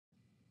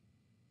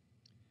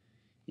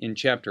In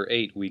Chapter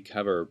 8, we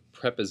cover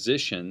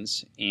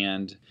prepositions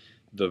and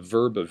the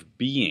verb of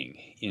being,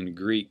 in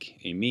Greek,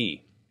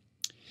 eimi.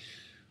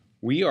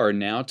 We are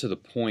now to the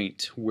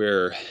point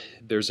where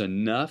there's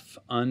enough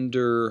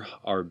under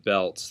our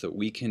belts that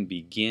we can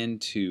begin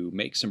to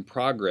make some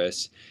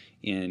progress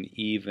in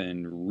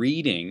even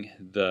reading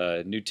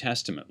the New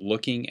Testament,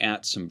 looking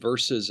at some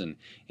verses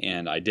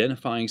and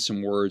identifying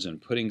some words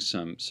and putting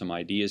some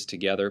ideas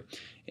together.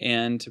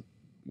 And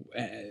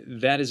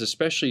that is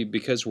especially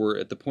because we're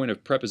at the point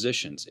of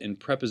prepositions. And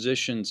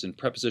prepositions and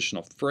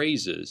prepositional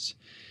phrases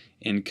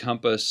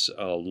encompass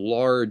a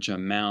large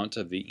amount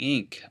of the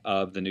ink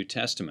of the New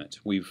Testament.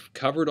 We've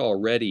covered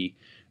already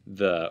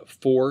the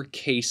 4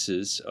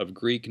 cases of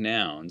Greek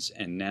nouns,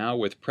 and now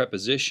with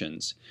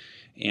prepositions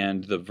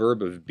and the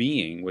verb of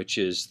being, which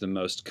is the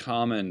most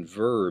common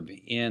verb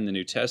in the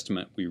New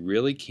Testament, we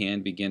really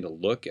can begin to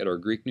look at our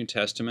Greek New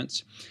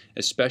Testaments,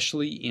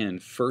 especially in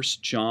 1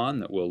 John,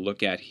 that we'll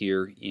look at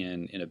here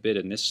in a bit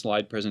in this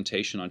slide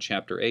presentation on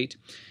chapter 8,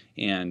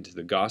 and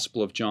the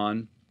Gospel of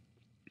John.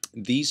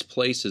 These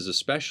places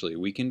especially,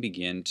 we can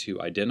begin to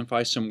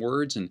identify some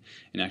words and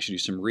actually do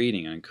some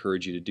reading. I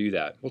encourage you to do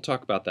that. We'll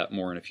talk about that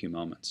more in a few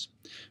moments.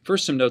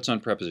 First, some notes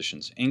on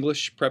prepositions.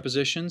 English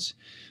prepositions,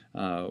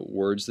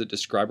 words that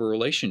describe a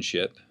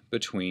relationship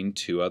between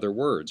 2 other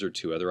words or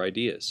 2 other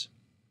ideas.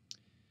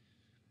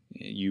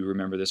 You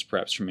remember this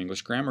perhaps from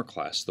English grammar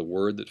class. The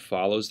word that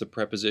follows the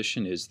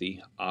preposition is the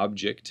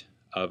object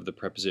of the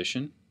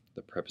preposition.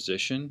 The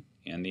preposition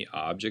and the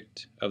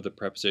object of the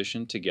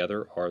preposition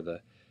together are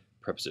the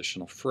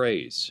prepositional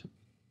phrase.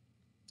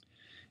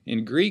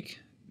 In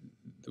Greek,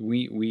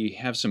 we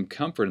have some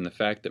comfort in the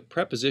fact that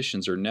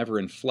prepositions are never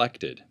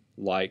inflected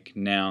like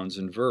nouns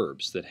and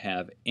verbs that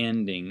have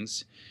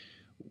endings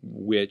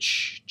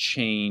which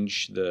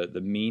change the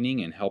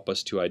meaning and help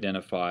us to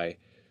identify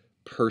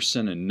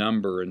person and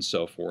number and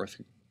so forth.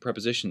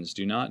 Prepositions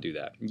do not do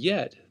that.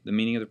 Yet, the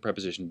meaning of the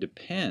preposition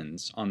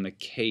depends on the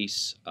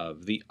case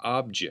of the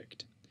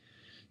object.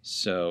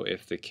 So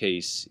if the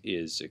case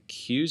is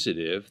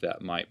accusative,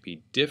 that might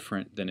be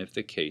different than if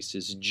the case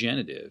is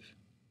genitive,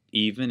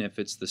 even if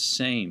it's the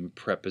same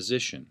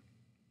preposition.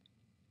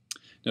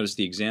 Notice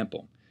the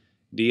example.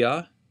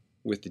 Dia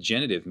with the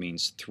genitive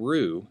means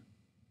through.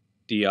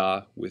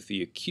 Dia with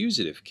the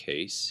accusative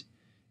case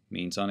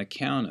means on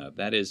account of.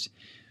 That is,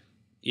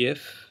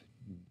 if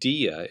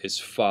dia is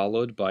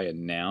followed by a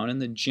noun in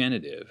the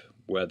genitive,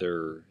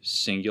 whether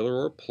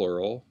singular or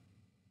plural,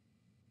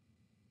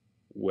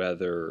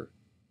 whether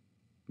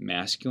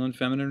masculine,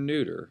 feminine, or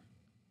neuter,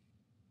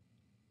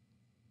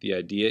 the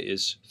idea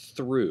is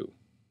through.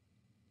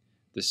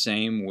 The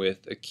same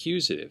with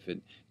accusative.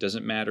 It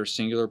doesn't matter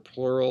singular,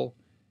 plural,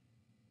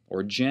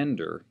 or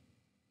gender.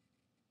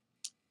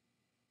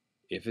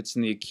 If it's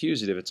in the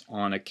accusative, it's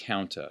on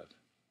account of.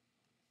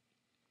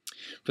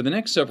 For the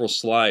next several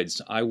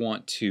slides, I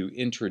want to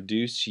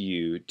introduce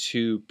you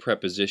to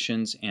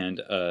prepositions and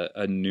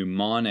a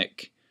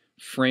mnemonic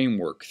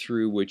framework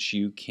through which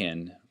you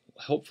can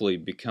hopefully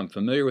become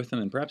familiar with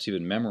them and perhaps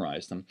even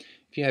memorize them.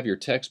 If you have your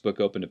textbook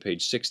open to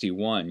page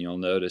 61, you'll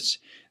notice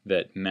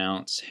that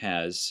Mounce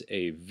has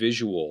a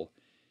visual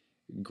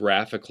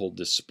graphical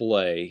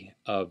display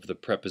of the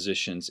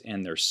prepositions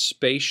and their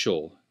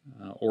spatial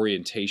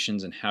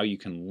orientations and how you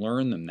can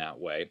learn them that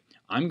way.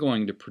 I'm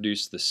going to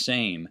produce the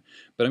same,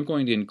 but I'm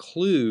going to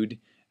include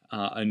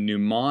a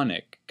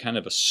mnemonic, kind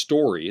of a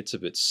story. It's a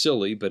bit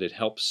silly, but it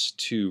helps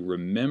to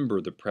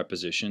remember the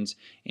prepositions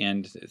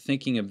and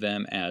thinking of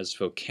them as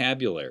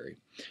vocabulary.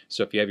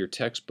 So if you have your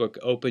textbook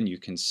open, you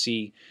can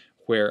see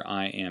where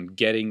I am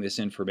getting this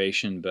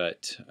information,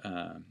 but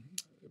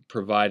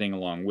providing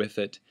along with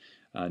it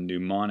a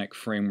mnemonic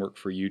framework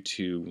for you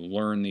to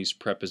learn these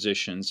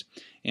prepositions.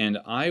 And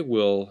I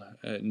will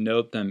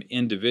note them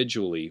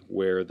individually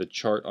where the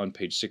chart on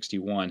page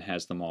 61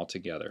 has them all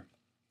together.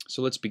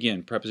 So let's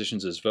begin.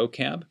 Prepositions as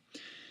vocab.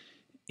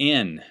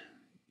 In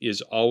is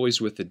always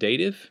with the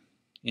dative.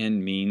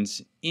 In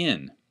means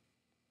in.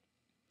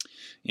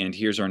 And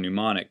here's our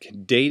mnemonic.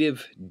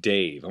 Dative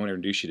Dave. I want to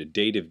introduce you to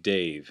Dative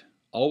Dave.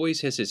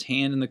 Always has his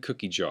hand in the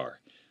cookie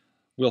jar.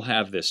 We'll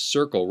have this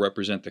circle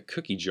represent the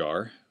cookie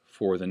jar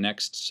for the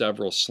next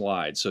several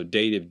slides. So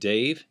Dative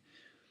Dave,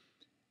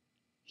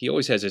 he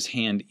always has his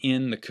hand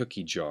in the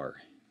cookie jar.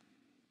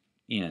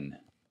 In.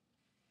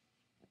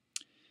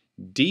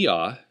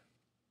 Dia,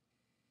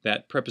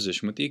 that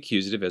preposition with the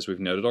accusative, as we've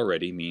noted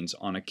already, means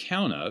on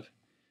account of.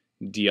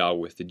 Dia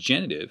with the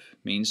genitive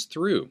means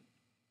through.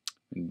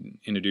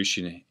 Introduce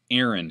you to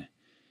Aaron.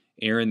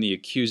 Aaron the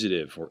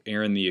accusative, or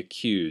Aaron the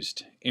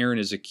accused. Aaron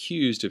is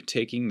accused of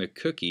taking the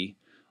cookie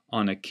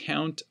on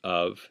account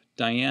of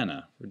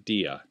Diana, or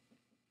Dia.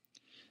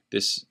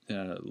 This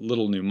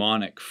little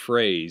mnemonic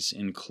phrase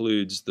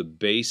includes the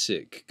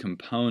basic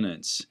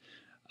components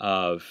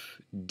of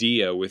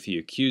dia with the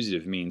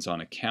accusative means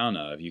on account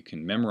of. You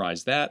can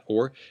memorize that,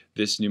 or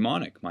this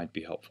mnemonic might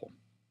be helpful.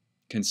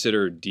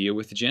 Consider dia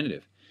with the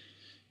genitive.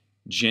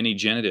 Jenny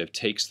genitive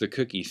takes the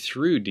cookie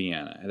through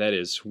Deanna. That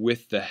is,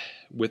 with the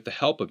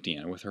help of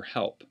Deanna, with her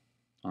help.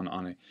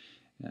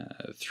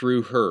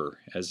 through her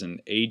as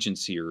an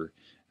agency or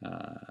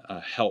a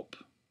help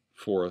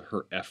for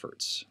her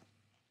efforts.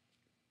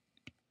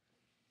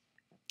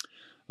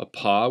 A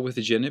paw with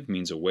the genitive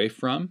means away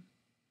from.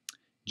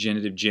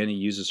 Genitive Jenny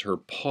uses her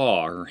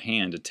paw, her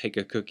hand, to take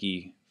a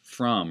cookie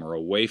from or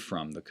away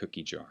from the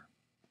cookie jar.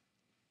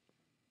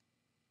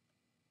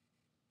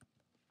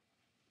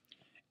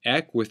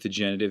 Ek with the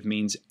genitive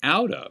means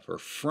out of or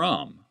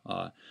from,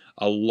 a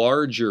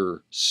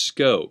larger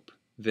scope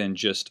than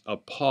just a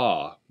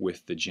paw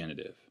with the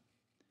genitive.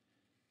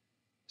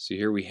 So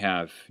here we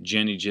have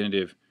Jenny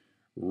genitive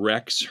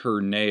wrecks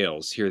her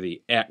nails. Here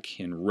the ek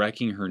in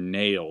wrecking her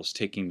nails,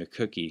 taking the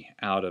cookie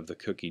out of the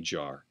cookie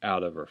jar,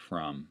 out of or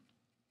from.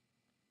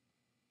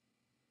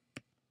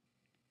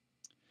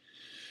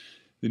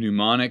 The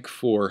mnemonic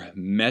for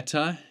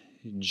meta,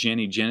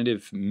 Jenny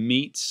genitive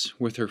meets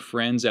with her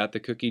friends at the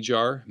cookie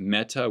jar.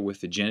 Meta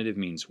with the genitive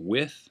means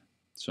with.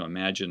 So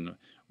imagine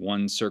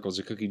one circle is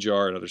a cookie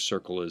jar, another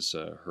circle is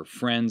her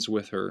friends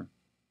with her.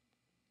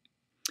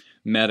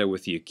 Meta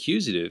with the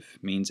accusative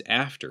means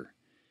after.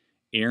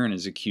 Aaron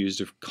is accused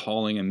of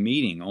calling a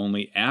meeting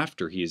only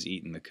after he has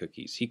eaten the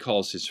cookies. He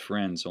calls his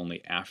friends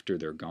only after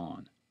they're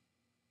gone.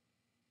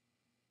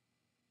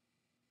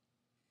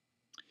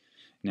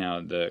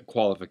 Now, the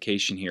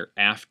qualification here,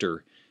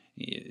 after,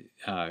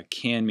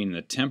 can mean in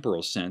the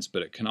temporal sense,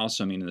 but it can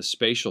also mean in the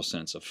spatial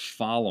sense of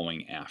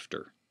following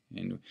after.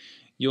 And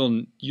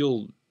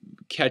you'll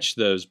catch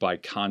those by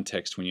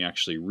context when you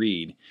actually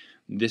read.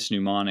 This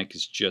mnemonic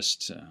is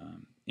just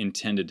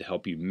intended to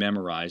help you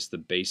memorize the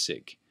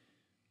basic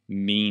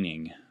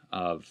meaning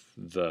of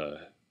the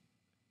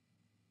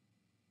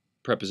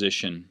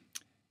preposition,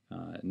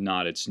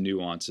 not its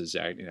nuances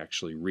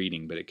actually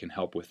reading, but it can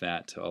help with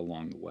that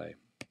along the way.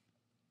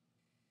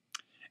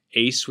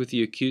 Ace with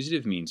the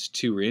accusative means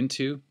to or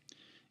into.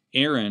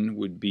 Aaron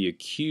would be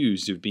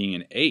accused of being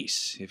an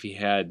ace if he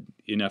had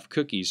enough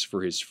cookies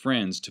for his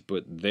friends to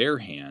put their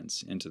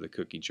hands into the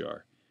cookie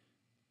jar.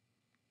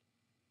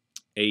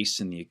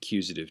 Ace in the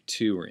accusative,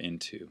 to or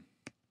into.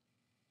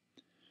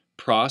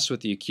 Pros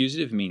with the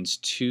accusative means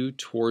to,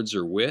 towards,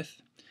 or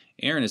with.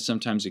 Aaron is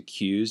sometimes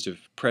accused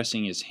of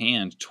pressing his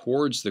hand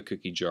towards the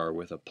cookie jar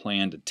with a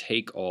plan to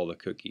take all the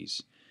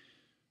cookies.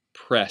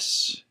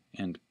 Press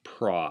and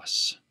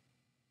pros.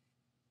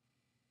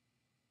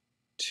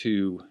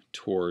 To,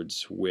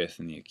 towards, with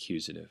in the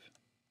accusative.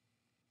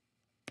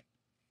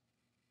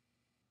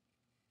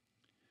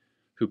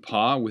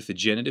 Hupa with the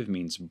genitive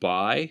means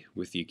by,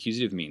 with the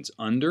accusative means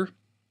under.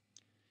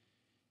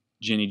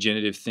 Jenny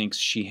genitive thinks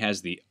she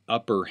has the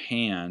upper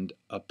hand,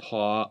 a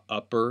paw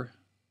upper,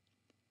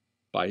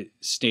 by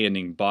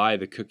standing by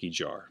the cookie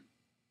jar.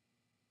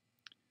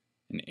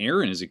 And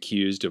Aaron is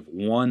accused of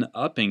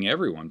one-upping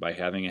everyone by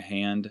having a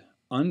hand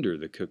under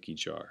the cookie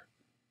jar.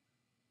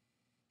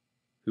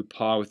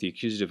 Hupa with the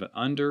accusative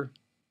under,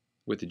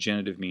 with the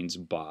genitive means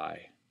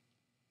by.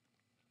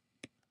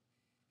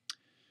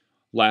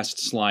 Last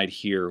slide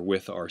here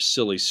with our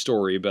silly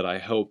story, but I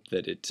hope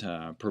that it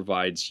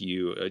provides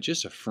you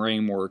just a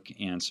framework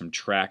and some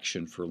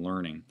traction for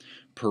learning.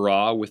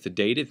 Para with the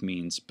dative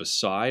means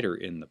beside or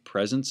in the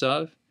presence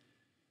of.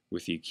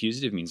 With the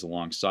accusative means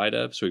alongside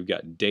of. So we've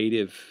got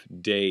dative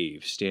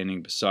Dave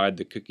standing beside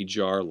the cookie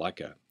jar like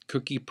a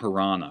cookie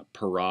piranha.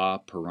 Para,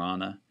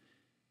 piranha.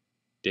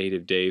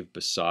 Dative Dave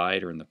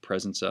beside or in the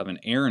presence of. And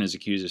Aaron is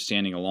accused of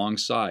standing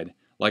alongside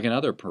like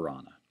another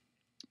piranha.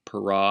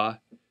 Para,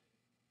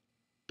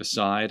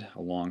 beside,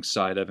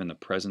 alongside of, in the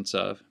presence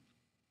of.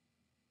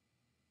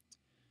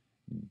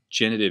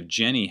 Genitive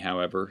Jenny,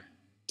 however,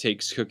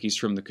 takes cookies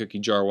from the cookie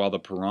jar while the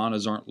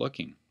piranhas aren't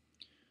looking.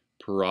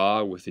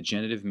 Para with the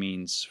genitive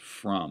means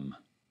from.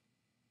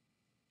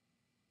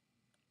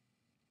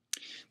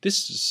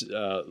 This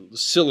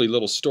silly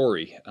little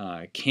story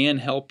can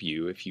help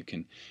you if you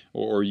can,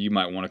 or you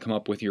might want to come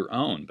up with your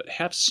own, but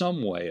have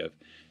some way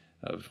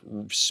of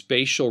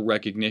spatial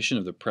recognition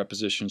of the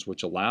prepositions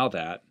which allow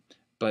that,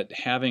 but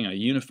having a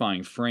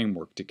unifying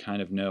framework to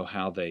kind of know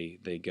how they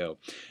go.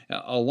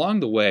 Along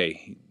the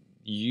way,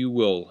 you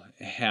will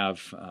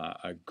have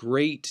a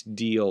great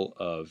deal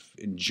of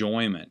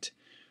enjoyment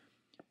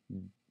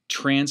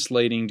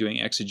translating, doing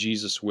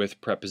exegesis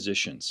with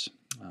prepositions.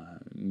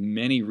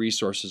 Many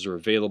resources are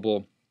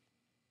available,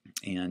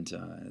 and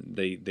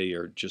they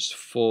are just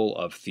full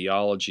of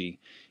theology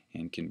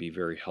and can be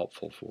very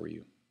helpful for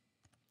you.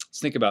 Let's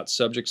think about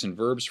subjects and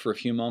verbs for a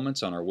few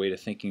moments on our way to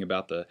thinking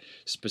about the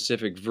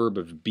specific verb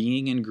of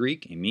being in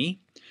Greek, eimi.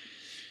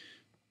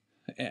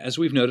 As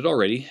we've noted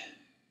already,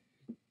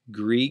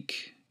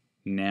 Greek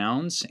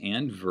nouns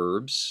and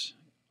verbs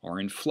are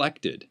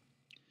inflected.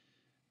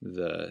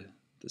 The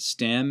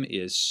stem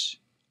is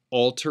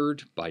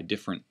altered by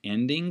different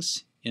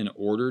endings in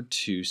order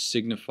to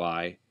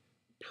signify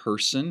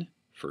person,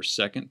 first,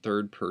 second,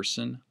 third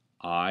person,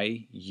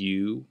 I,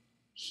 you,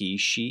 he,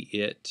 she,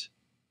 it,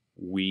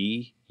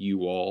 we,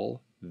 you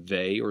all,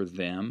 they or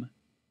them.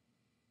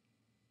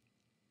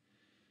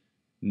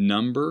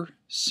 Number,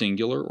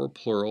 singular or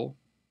plural.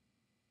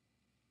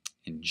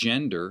 And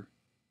gender,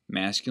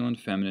 masculine,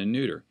 feminine,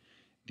 neuter.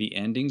 The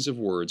endings of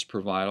words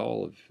provide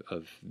all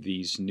of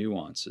these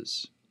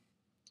nuances.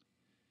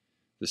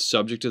 The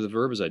subject of the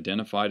verb is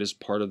identified as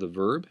part of the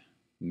verb,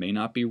 may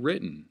not be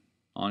written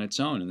on its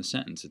own in the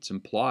sentence. It's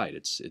implied,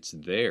 it's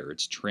there,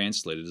 it's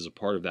translated as a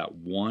part of that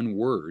one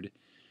word,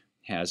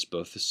 has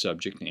both the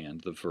subject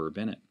and the verb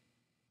in it.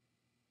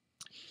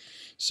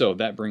 So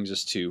that brings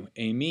us to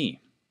eimi,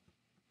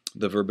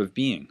 the verb of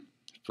being.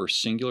 First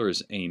singular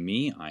is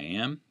eimi, I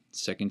am.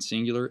 Second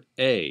singular,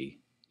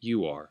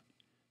 you are.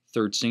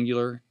 Third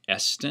singular,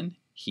 esten,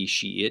 he,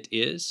 she, it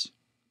is.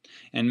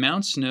 And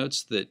Mounce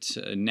notes that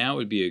now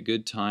would be a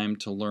good time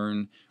to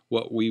learn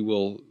what we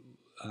will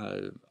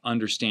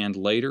understand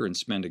later and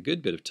spend a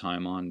good bit of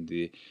time on,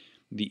 the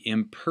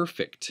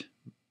imperfect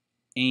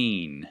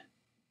ein,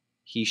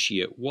 he,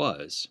 she, it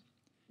was.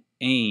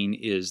 Ein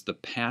is the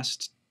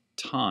past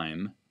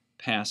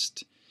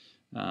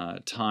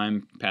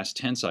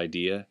tense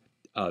idea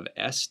of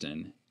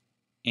esten.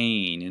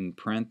 Ein in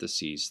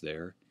parentheses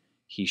there,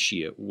 he,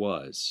 she, it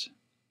was.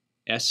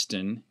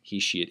 Esten, he,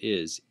 she, it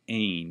is.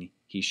 Ein,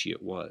 he, she,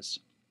 it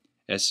was.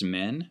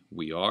 Esmen,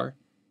 we are.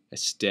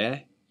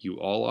 Este, you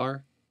all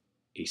are.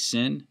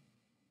 Esin,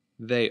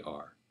 they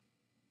are.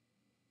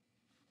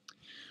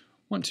 I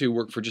want to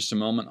work for just a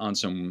moment on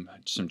some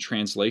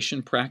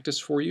translation practice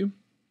for you.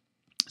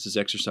 This is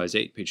exercise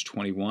 8, page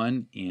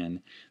 21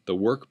 in the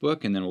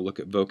workbook, and then we'll look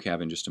at vocab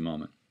in just a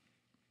moment.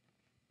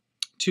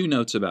 2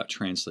 notes about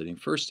translating.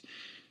 First,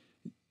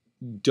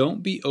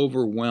 don't be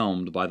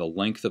overwhelmed by the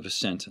length of a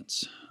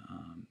sentence.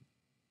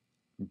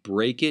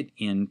 Break it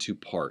into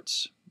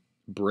parts.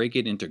 Break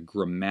it into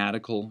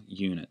grammatical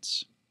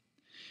units.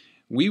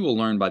 We will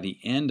learn by the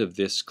end of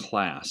this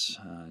class,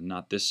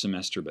 not this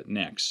semester but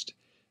next,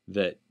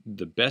 that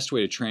the best way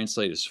to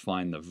translate is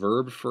find the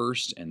verb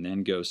first and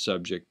then go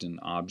subject and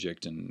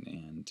object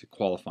and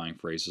qualifying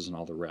phrases and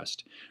all the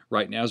rest.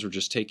 Right now, as we're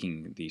just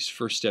taking these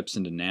first steps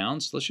into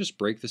nouns, let's just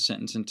break the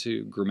sentence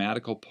into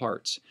grammatical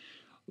parts.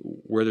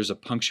 Where there's a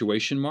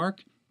punctuation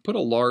mark, put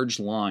a large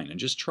line and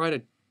just try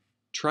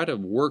to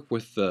work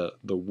with the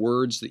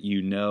words that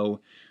you know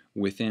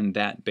within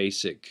that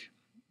basic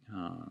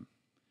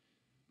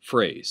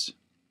phrase.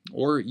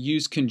 Or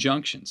use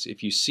conjunctions.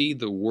 If you see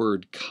the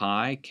word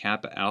chi,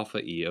 kappa, alpha,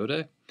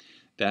 iota,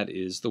 that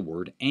is the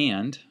word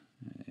and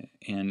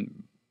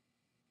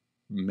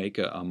make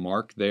a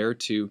mark there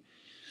to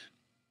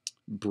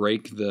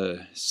break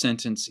the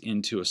sentence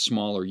into a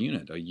smaller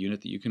unit, a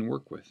unit that you can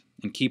work with.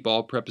 And keep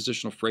all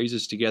prepositional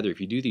phrases together.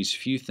 If you do these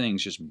few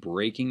things, just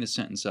breaking the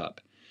sentence up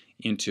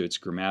into its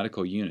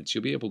grammatical units,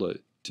 you'll be able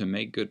to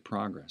make good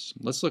progress.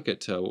 Let's look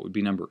at what would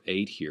be number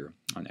 8 here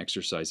on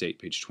exercise 8,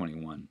 page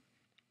 21.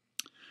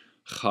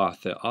 Cha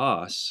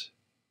theos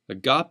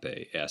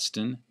agape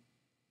esten,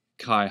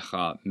 kai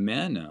cha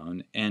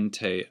menon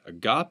ente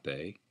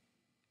agape,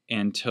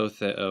 en to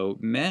theo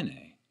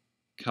mene,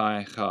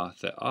 kai cha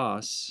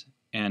theos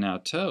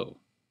anauto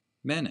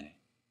mene.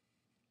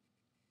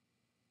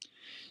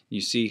 You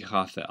see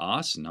cha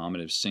theos,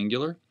 nominative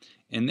singular,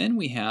 and then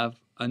we have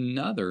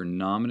another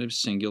nominative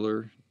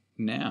singular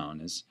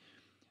noun. As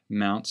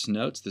Mounce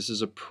notes, this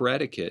is a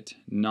predicate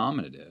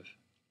nominative.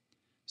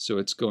 So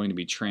it's going to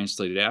be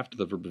translated after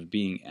the verb of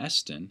being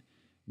esten.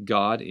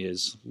 God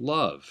is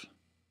love.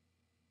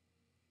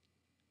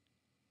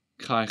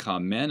 Kai cha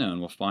menon,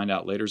 we'll find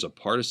out later, is a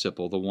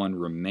participle, the one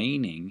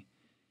remaining.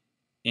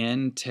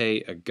 En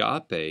te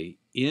agape,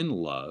 in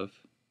love.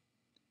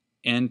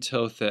 En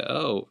to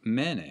theo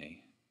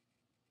mene,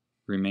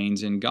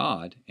 remains in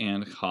God.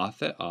 And cha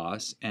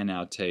theos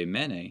anaute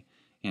mene,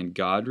 and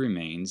God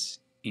remains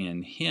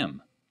in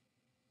him.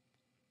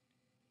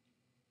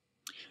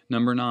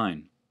 Number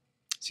 9.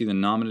 See the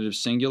nominative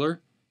singular,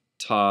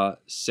 ta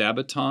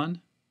sabbaton.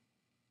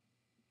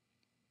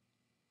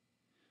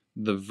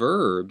 The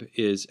verb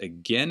is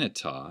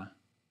agenita.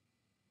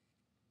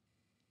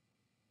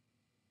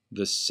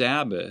 The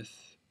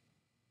Sabbath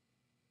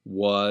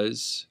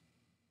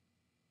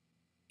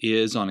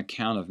is on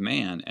account of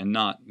man, and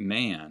not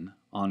man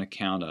on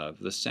account of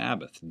the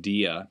Sabbath.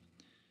 Dia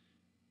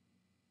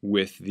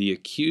with the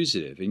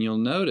accusative. And you'll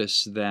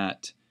notice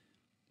that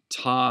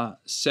ta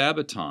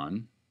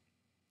sabbaton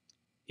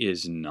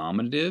is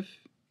nominative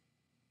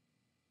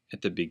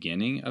at the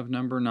beginning of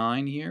number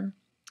 9 here,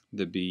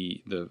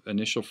 the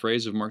initial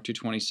phrase of Mark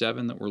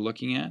 2:27 that we're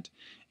looking at,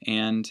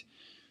 and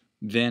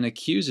then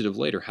accusative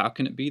later. How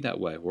can it be that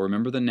way? Well,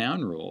 remember the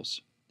noun rules.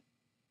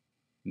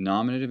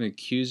 Nominative and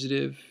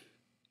accusative,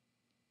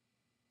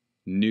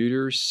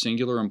 neuter,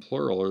 singular, and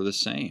plural are the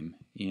same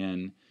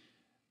in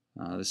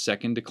the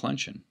second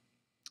declension.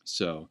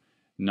 So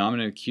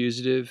nominative,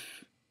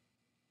 accusative,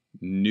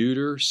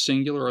 neuter,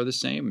 singular are the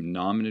same.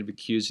 Nominative,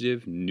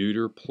 accusative,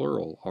 neuter,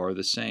 plural are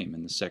the same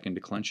in the second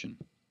declension.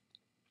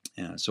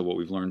 So what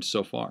we've learned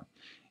so far.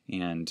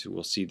 And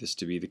we'll see this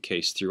to be the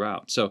case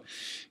throughout. So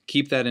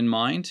keep that in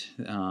mind,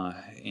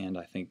 and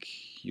I think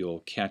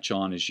you'll catch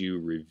on as you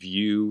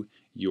review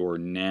your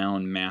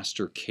noun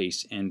master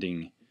case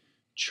ending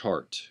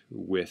chart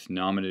with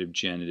nominative,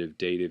 genitive,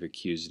 dative,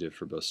 accusative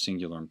for both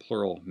singular and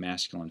plural,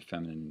 masculine,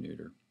 feminine, and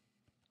neuter.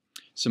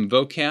 Some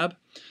vocab.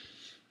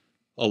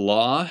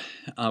 Allah,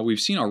 we've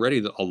seen already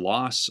that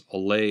Allahs,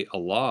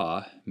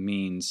 Allah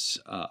means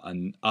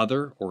an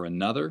other or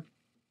another.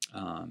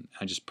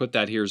 I just put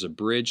that here as a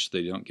bridge so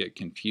they don't get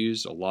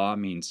confused. Allah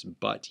means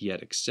but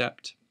yet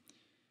except.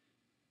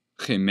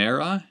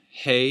 Chimera,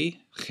 hey,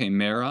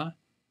 chimera.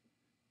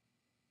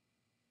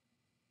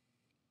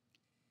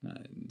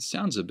 It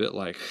sounds a bit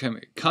like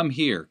come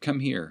here,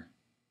 come here.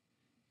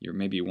 You're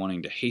maybe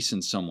wanting to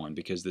hasten someone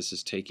because this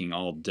is taking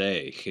all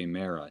day.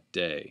 Chimera,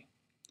 day.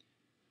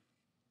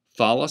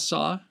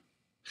 Thalassa,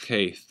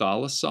 hey,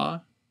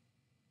 thalassa.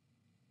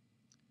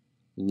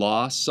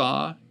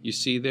 La-sa, you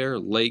see there,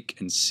 lake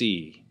and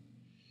sea.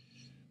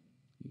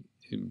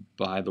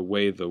 By the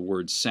way the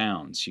word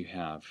sounds, you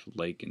have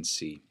lake and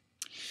sea.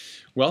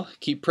 Well,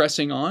 keep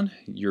pressing on.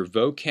 Your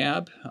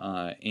vocab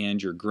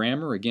and your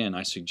grammar, again,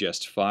 I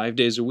suggest 5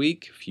 days a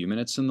week, a few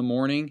minutes in the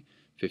morning,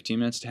 15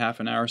 minutes to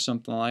half an hour,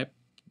 something like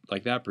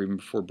that, or even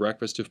before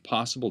breakfast if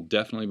possible,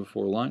 definitely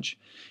before lunch.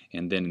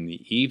 And then in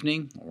the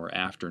evening or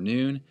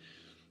afternoon,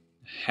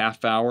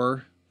 half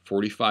hour,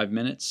 45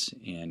 minutes,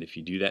 and if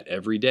you do that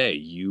every day,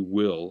 you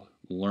will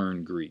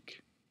learn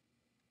Greek.